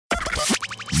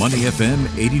Money FM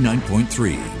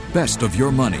 89.3. Best of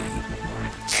your money.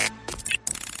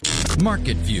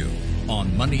 Market View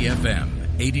on Money FM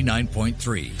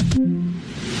 89.3.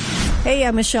 Hey,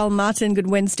 I'm Michelle Martin. Good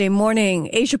Wednesday morning.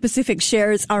 Asia Pacific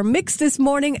shares are mixed this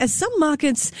morning as some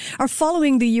markets are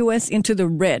following the U.S. into the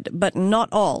red, but not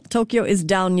all. Tokyo is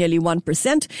down nearly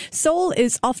 1%. Seoul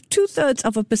is off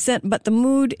 0.2%, but the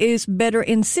mood is better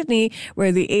in Sydney,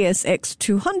 where the ASX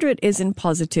 200 is in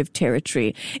positive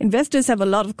territory. Investors have a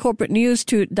lot of corporate news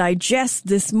to digest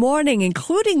this morning,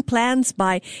 including plans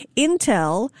by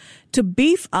Intel to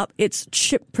beef up its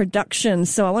chip production.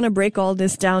 So I want to break all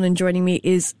this down, and joining me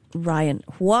is Ryan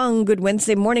Huang. Good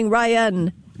Wednesday morning,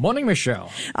 Ryan. Morning,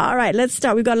 Michelle. All right, let's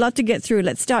start. We've got a lot to get through.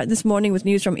 Let's start this morning with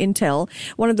news from Intel,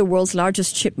 one of the world's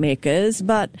largest chip makers,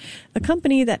 but a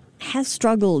company that has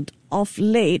struggled of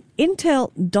late.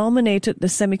 Intel dominated the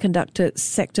semiconductor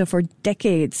sector for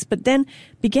decades, but then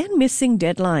began missing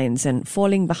deadlines and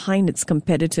falling behind its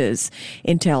competitors.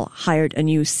 Intel hired a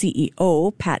new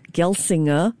CEO, Pat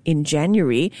Gelsinger, in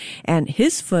January, and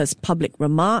his first public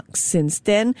remarks since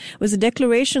then was a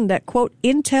declaration that, quote,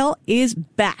 Intel is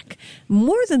back.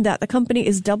 More than that, the company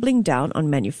is doubling down on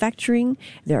manufacturing.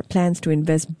 There are plans to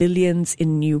invest billions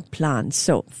in new plants.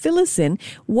 So fill us in.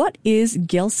 What is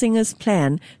Gelsinger's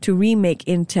plan to remake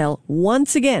Intel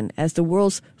once again as the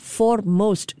world's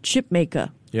foremost chip maker?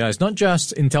 Yeah, it's not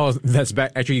just Intel that's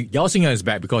back. Actually, Gelsinger is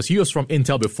back because he was from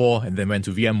Intel before and then went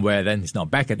to VMware. Then he's now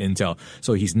back at Intel.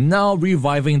 So he's now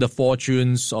reviving the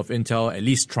fortunes of Intel, at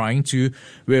least trying to,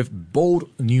 with bold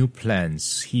new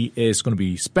plans. He is going to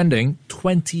be spending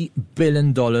 $20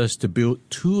 billion to build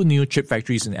 2 new chip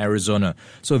factories in Arizona.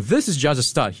 So this is just a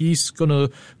start. He's going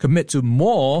to commit to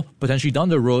more, potentially down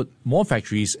the road, more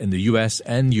factories in the US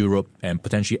and Europe and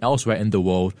potentially elsewhere in the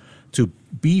world to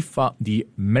beef up the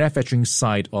manufacturing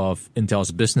side of Intel's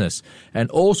business.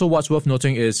 And also what's worth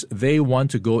noting is they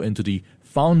want to go into the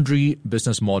foundry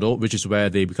business model, which is where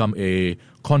they become a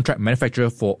contract manufacturer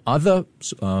for other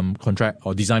contract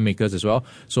or design makers as well.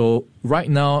 So right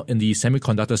now in the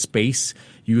semiconductor space,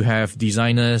 you have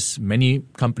designers, many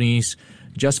companies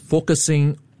just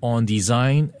focusing on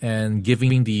design and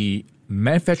giving the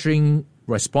manufacturing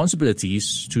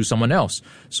responsibilities to someone else.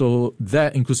 So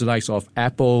that includes the likes of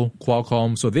Apple,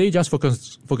 Qualcomm. So they just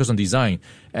focus on design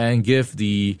and give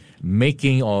the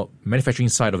making or manufacturing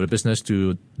side of the business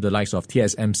to the likes of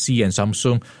TSMC and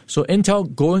Samsung. So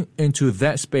Intel going into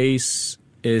that space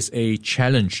is a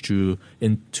challenge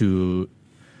into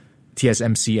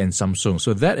TSMC and Samsung.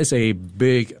 So that is a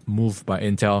big move by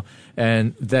Intel,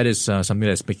 and that is something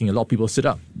that's making a lot of people sit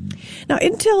up. Now,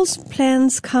 Intel's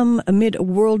plans come amid a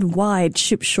worldwide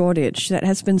chip shortage that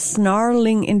has been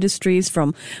snarling industries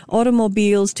from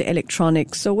automobiles to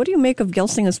electronics. So what do you make of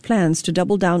Gelsinger's plans to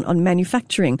double down on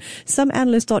manufacturing? Some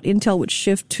analysts thought Intel would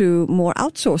shift to more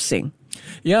outsourcing.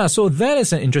 Yeah, so that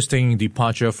is an interesting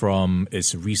departure from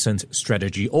its recent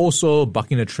strategy, also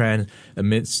bucking the trend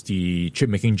amidst the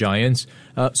chip-making giants.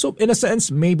 So in a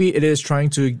sense, maybe it is trying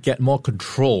to get more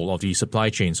control of the supply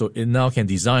chain. So it now can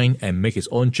design and make its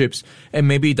own chips and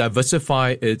maybe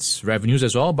diversify its revenues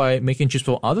as well by making chips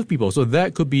for other people. So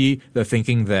that could be the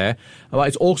thinking there. But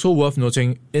it's also worth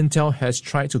noting Intel has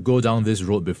tried to go down this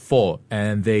road before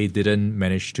and they didn't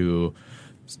manage to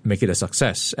make it a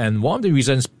success. And one of the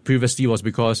reasons previously was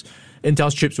because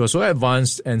Intel's chips were so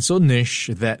advanced and so niche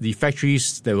that the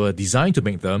factories that were designed to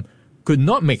make them could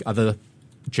not make other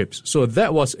chips. So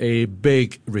that was a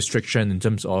big restriction in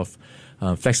terms of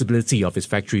flexibility of its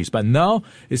factories. But now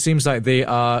it seems like they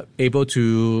are able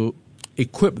to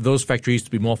equip those factories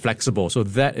to be more flexible. So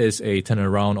that is a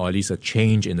turnaround, or at least a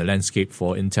change in the landscape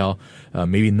for Intel.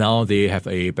 Maybe now they have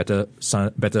a better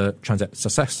chance at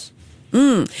success.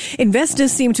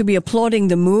 Investors seem to be applauding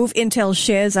the move. Intel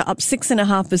shares are up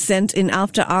 6.5% in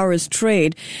after-hours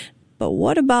trade. But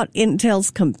what about Intel's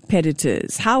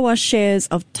competitors? How are shares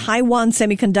of Taiwan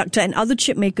Semiconductor and other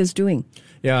chip makers doing?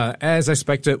 Yeah, as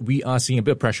expected, we are seeing a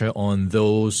bit of pressure on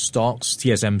those stocks.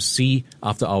 TSMC,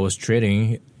 after-hours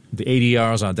trading, the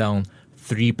ADRs are down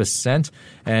 3%.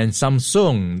 And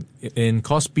Samsung in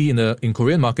Kospi in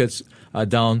Korean markets are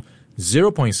down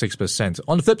 0.6%.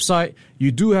 On the flip side,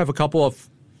 you do have a couple of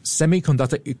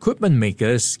semiconductor equipment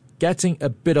makers getting a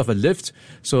bit of a lift.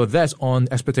 So that's on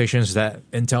expectations that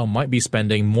Intel might be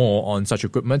spending more on such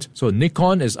equipment. So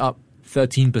Nikon is up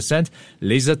 13%,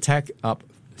 Lasertec up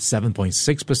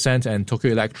 7.6%, and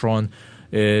Tokyo Electron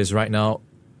is right now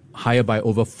higher by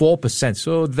over 4%.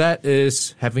 So that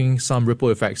is having some ripple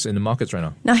effects in the markets right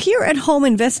now. Now, here at home,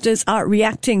 investors are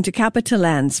reacting to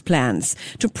CapitaLand's plans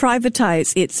to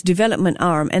privatize its development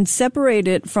arm and separate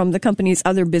it from the company's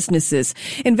other businesses.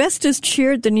 Investors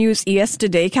cheered the news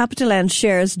yesterday. CapitaLand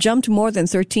shares jumped more than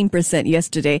 13%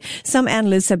 yesterday. Some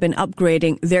analysts have been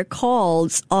upgrading their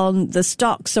calls on the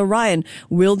stock. So, Ryan,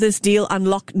 will this deal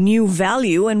unlock new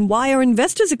value, and why are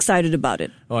investors excited about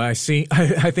it? Oh, I see.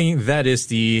 I think that is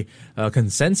the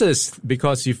consensus,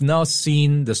 because you've now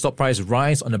seen the stock price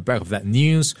rise on the back of that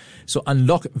news. So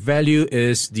unlock value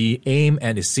is the aim,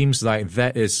 and it seems like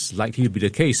that is likely to be the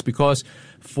case, because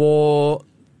for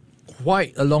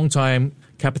quite a long time,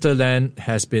 CapitaLand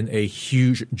has been a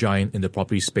huge giant in the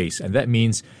property space, and that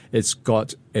means it's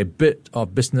got a bit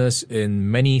of business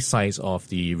in many sides of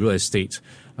the real estate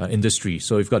industry.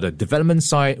 So you've got a development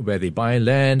side where they buy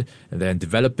land and then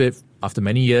develop it. After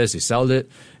many years, they sell it.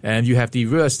 And you have the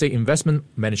real estate investment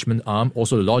management arm,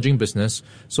 also the lodging business.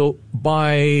 So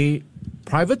by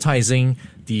privatizing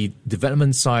the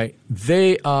development side,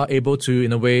 they are able to,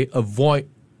 in a way, avoid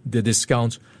the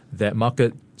discount that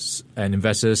markets and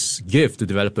investors give to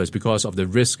developers because of the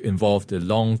risk involved, the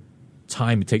long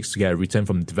time it takes to get a return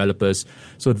from developers.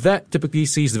 So that typically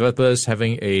sees developers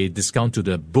having a discount to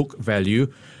the book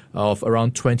value of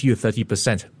around 20 to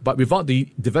 30%. But without the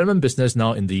development business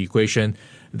now in the equation,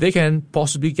 they can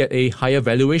possibly get a higher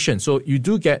valuation. So you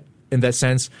do get, in that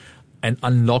sense, an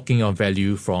unlocking of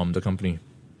value from the company.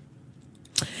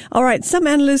 All right. Some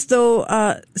analysts, though,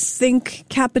 think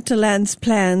CapitaLand's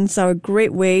plans are a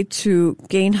great way to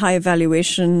gain higher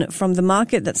valuation from the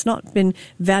market that's not been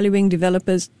valuing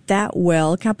developers that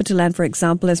well. CapitaLand, for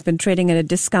example, has been trading at a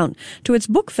discount to its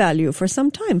book value for some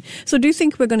time. So do you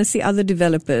think we're going to see other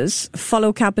developers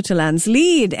follow CapitaLand's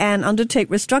lead and undertake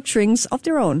restructurings of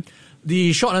their own?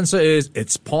 The short answer is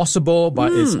it's possible,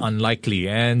 but it's unlikely.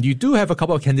 And you do have a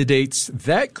couple of candidates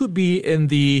that could be in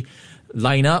the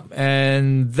lineup,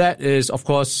 and that is, of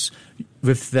course,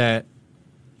 with that,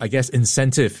 I guess,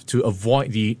 incentive to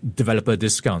avoid the developer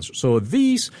discounts. So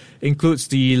these includes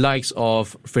the likes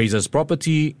of Fraser's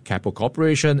Property, Capital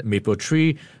Corporation,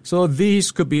 Mapletree. So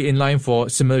these could be in line for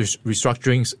similar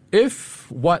restructurings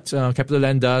if what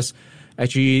CapitaLand does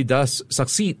actually does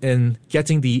succeed in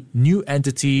getting the new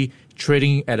entity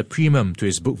trading at a premium to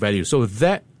its book value. So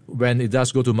that, when it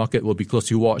does go to market, will be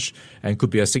closely watched and could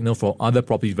be a signal for other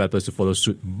property developers to follow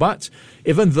suit. But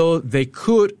even though they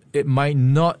could, it might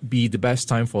not be the best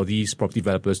time for these property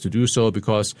developers to do so,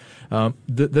 because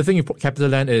the thing with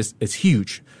CapitaLand is it's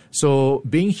huge. So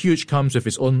being huge comes with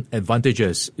its own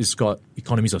advantages. It's got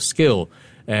economies of scale.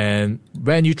 And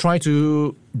when you try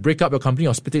to break up your company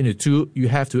or split it into two, you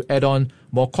have to add on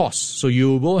more costs. So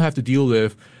you will have to deal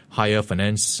with higher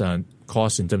finance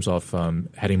costs in terms of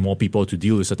having more people to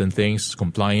deal with certain things,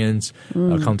 compliance,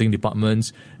 accounting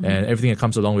departments, and everything that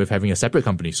comes along with having a separate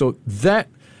company. So that,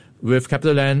 with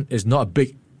CapitaLand, is not a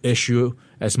big issue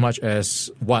as much as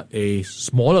what a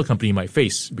smaller company might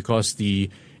face, because the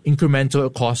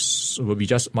incremental costs will be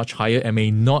just much higher and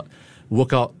may not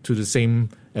work out to the same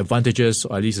advantages,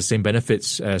 or at least the same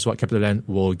benefits as what CapitaLand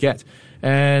will get.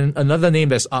 And another name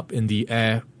that's up in the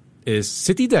air is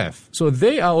CityDev. So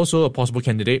they are also a possible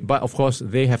candidate, but of course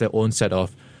they have their own set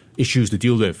of issues to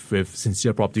deal with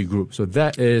Sincere Property Group. So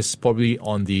that is probably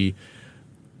on the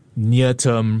near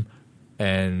term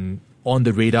and on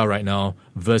the radar right now,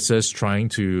 versus trying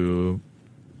to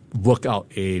work out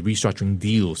a restructuring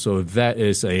deal. So that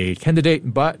is a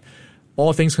candidate, but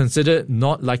all things considered,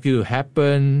 not likely to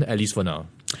happen, at least for now.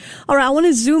 All right, I want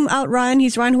to zoom out, Ryan.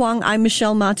 He's Ryan Huang. I'm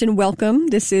Michelle Martin. Welcome.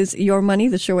 This is Your Money,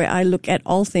 the show where I look at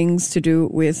all things to do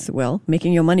with, well,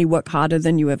 making your money work harder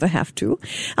than you ever have to.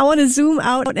 I want to zoom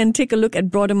out and take a look at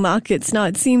broader markets. Now,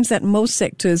 it seems that most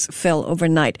sectors fell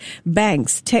overnight.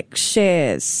 Banks, tech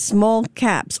shares, small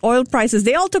caps, oil prices,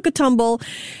 they all took a tumble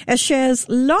as shares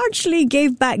largely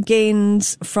gave back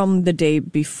gains from the day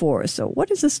before. So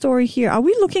what is the story here? Are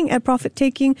we looking at profit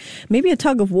taking, maybe a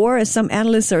tug of war, as some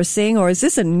analysts are saying, or is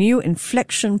this a new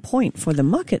inflection point for the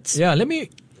markets? Yeah, let me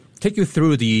take you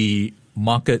through the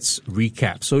markets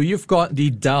recap. So you've got the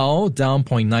Dow down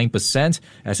 0.9%,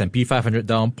 S&P 500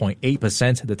 down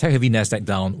 0.8%, the tech-heavy Nasdaq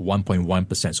down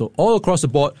 1.1%. So all across the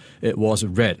board, it was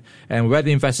red. And where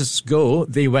the investors go,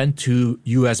 they went to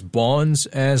U.S. bonds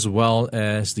as well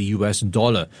as the U.S.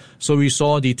 dollar. So we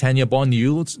saw the 10-year bond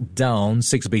yields down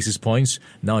 6 basis points.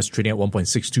 Now it's trading at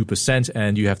 1.62%,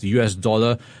 and you have the U.S.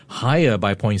 dollar higher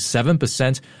by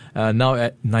 0.7%, now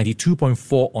at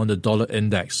 92.4 on the dollar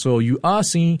index. So you are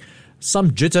seeing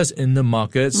some jitters in the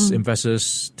markets,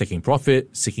 investors taking profit,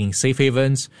 seeking safe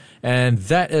havens, and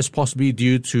that is possibly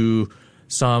due to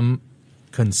some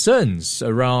concerns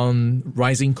around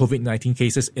rising COVID-19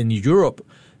 cases in Europe.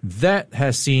 That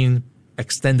has seen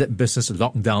extended business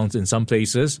lockdowns in some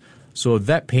places. So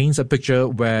that paints a picture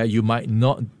where you might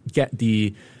not get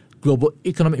the global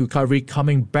economic recovery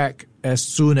coming back as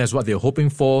soon as what they're hoping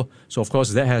for. So, of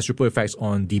course, that has ripple effects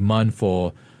on demand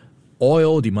for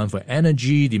oil, demand for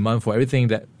energy, demand for everything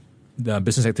that the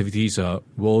business activities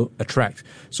will attract.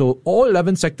 So all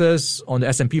 11 sectors on the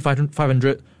S&P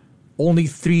 500, only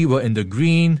 3 were in the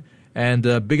green, and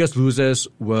the biggest losers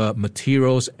were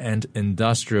materials and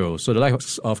industrial. So the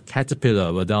likes of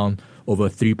Caterpillar were down over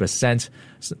 3%.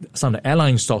 Some of the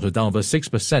airline stocks were down over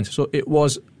 6%. So it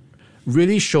was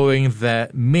really showing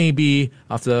that maybe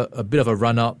after a bit of a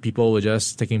run-up, people were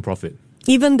just taking profit.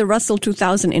 Even the Russell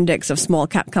 2000 index of small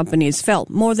cap companies fell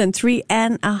more than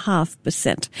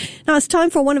 3.5%. Now it's time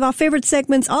for one of our favorite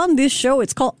segments on this show.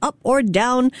 It's called Up or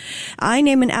Down. I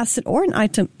name an asset or an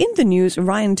item in the news.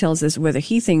 Ryan tells us whether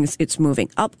he thinks it's moving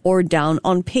up or down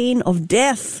on pain of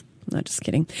death. No, just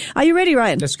kidding. Are you ready,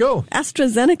 Ryan? Let's go.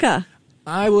 AstraZeneca.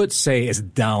 I would say it's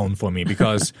down for me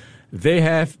because they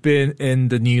have been in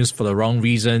the news for the wrong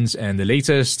reasons. And the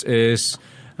latest is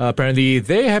apparently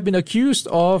they have been accused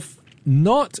of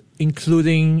not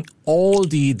including all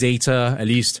the data, at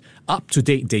least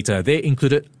up-to-date data. They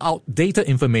included outdated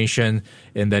information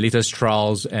in their latest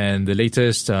trials, and the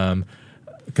latest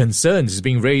concerns is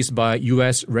being raised by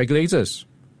U.S. regulators.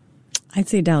 I'd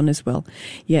say down as well.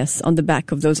 Yes, on the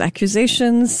back of those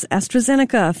accusations,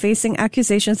 AstraZeneca facing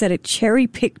accusations that it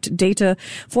cherry-picked data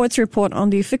for its report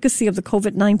on the efficacy of the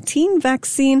COVID-19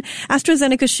 vaccine.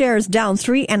 AstraZeneca shares down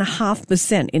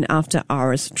 3.5% in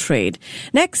after-hours trade.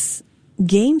 Next,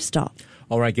 GameStop.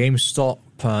 All right, GameStop,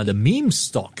 the meme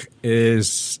stock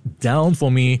is down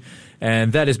for me,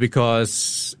 and that is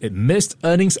because it missed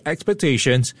earnings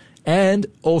expectations and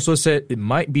also said it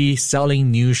might be selling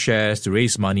new shares to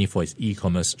raise money for its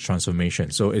e-commerce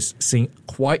transformation. So it's seeing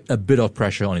quite a bit of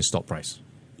pressure on its stock price.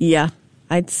 Yeah,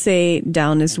 I'd say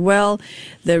down as well.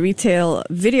 The retail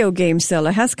video game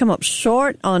seller has come up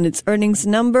short on its earnings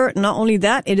number. Not only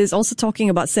that, it is also talking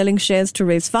about selling shares to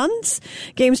raise funds.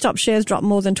 GameStop shares dropped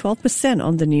more than 12%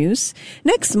 on the news.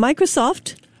 Next,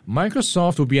 Microsoft.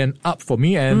 Microsoft will be an up for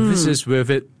me, and this is with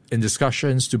it in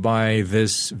discussions to buy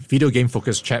this video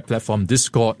game-focused chat platform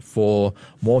Discord for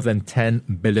more than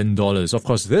 $10 billion. Of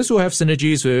course, this will have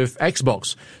synergies with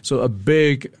Xbox. So a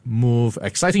big move,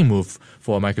 exciting move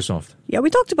for Microsoft. Yeah, we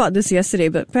talked about this yesterday,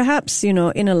 but perhaps, in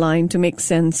a line to make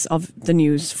sense of the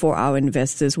news for our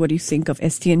investors. What do you think of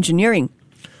ST Engineering?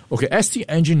 Okay, ST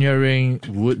Engineering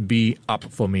would be up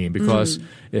for me because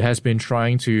it has been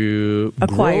trying to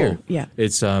acquire grow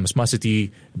its smart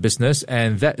city business,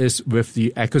 and that is with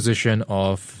the acquisition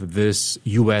of this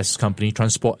U.S. company,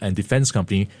 transport and defense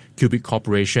company, Cubic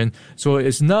Corporation. So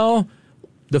it's now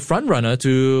the front runner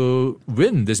to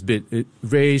win this bid. It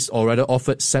raised, or rather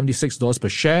offered, $76 per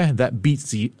share. That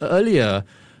beats the earlier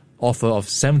offer of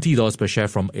 $70 per share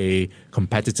from a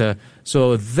competitor.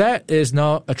 So that is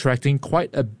now attracting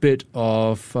quite a bit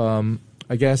of,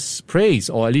 praise,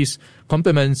 or at least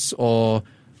compliments or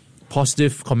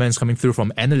positive comments coming through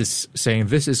from analysts saying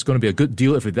this is going to be a good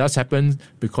deal if it does happen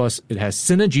because it has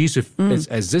synergies with its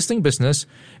existing business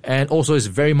and also is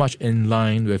very much in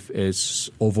line with its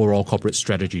overall corporate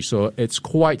strategy. So it's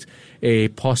quite a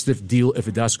positive deal if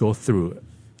it does go through.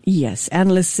 Yes,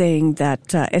 analysts saying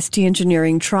that ST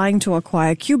Engineering trying to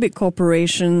acquire Cubic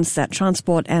Corporations, that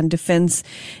transport and defense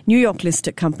New York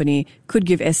listed company, could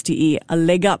give STE a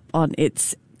leg up on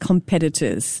its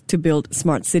competitors to build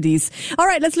smart cities. All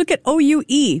right, let's look at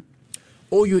OUE.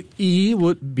 OUE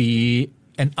would be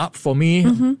an up for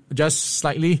me, just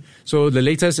slightly. So the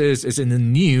latest is in the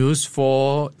news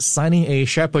for signing a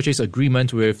share purchase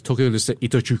agreement with Tokyo-listed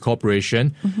Itochu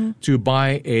Corporation to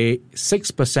buy a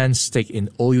 6% stake in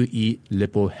OUE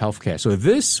Lippo Healthcare. So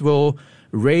this will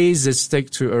raise its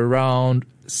stake to around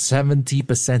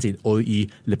 70% in OUE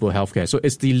Lippo Healthcare. So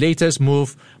it's the latest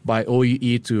move by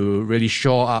OUE to really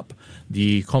shore up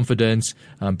the confidence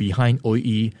behind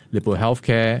OUE Lippo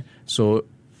Healthcare. So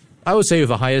I would say with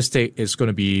a higher stake, it's going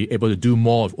to be able to do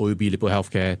more of OUE Lippo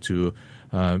Healthcare to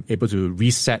able to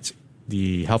reset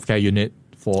the healthcare unit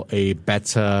for a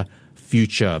better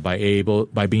future by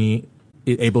being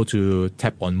able to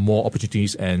tap on more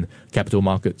opportunities and capital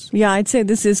markets. Yeah, I'd say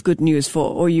this is good news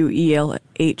for OUELH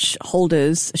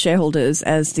holders, shareholders,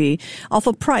 as the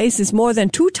offer price is more than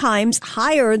 2 times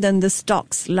higher than the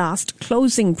stock's last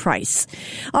closing price.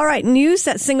 All right, news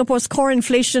that Singapore's core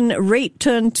inflation rate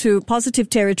turned to positive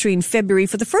territory in February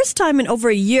for the first time in over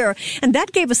a year, and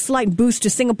that gave a slight boost to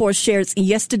Singapore's shares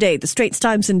yesterday. The Straits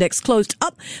Times Index closed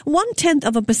up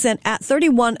 0.1% at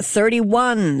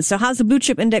 31.31. So how's the blue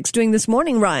chip index doing this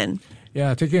morning, Ryan?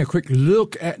 Yeah, taking a quick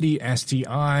look at the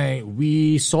STI,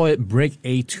 we saw it break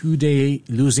a 2-day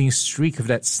losing streak of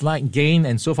that slight gain,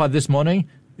 and so far this morning,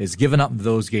 it's given up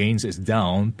those gains. It's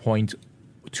down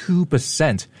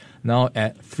 0.2%, now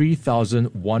at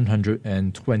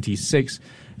 3,126.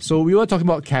 So we were talking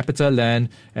about CapitaLand,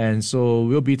 and so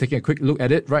we'll be taking a quick look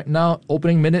at it right now.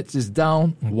 Opening minutes is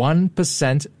down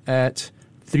 1% at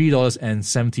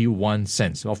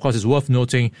 $3.71. Of course, it's worth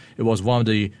noting it was one of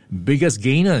the biggest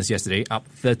gainers yesterday, up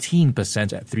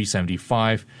 13% at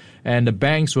 $3.75. And the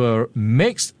banks were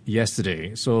mixed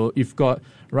yesterday. So you've got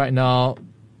right now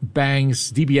banks,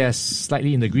 DBS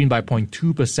slightly in the green by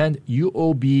 0.2%,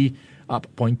 UOB up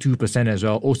 0.2% as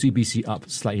well, OCBC up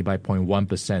slightly by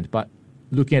 0.1%. But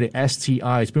looking at the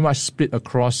STI, it's pretty much split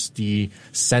across the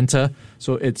center.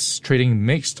 So it's trading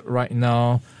mixed right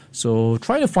now. So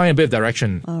trying to find a bit of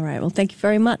direction. All right. Well, thank you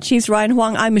very much. He's Ryan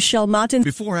Huang. I'm Michelle Martin.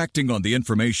 Before acting on the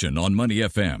information on Money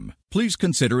FM, please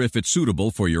consider if it's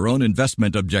suitable for your own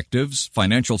investment objectives,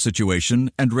 financial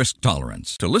situation, and risk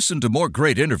tolerance. To listen to more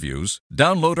great interviews,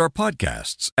 download our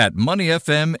podcasts at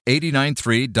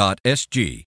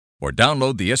moneyfm893.sg or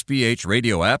download the SPH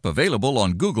radio app available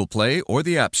on Google Play or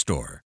the App Store.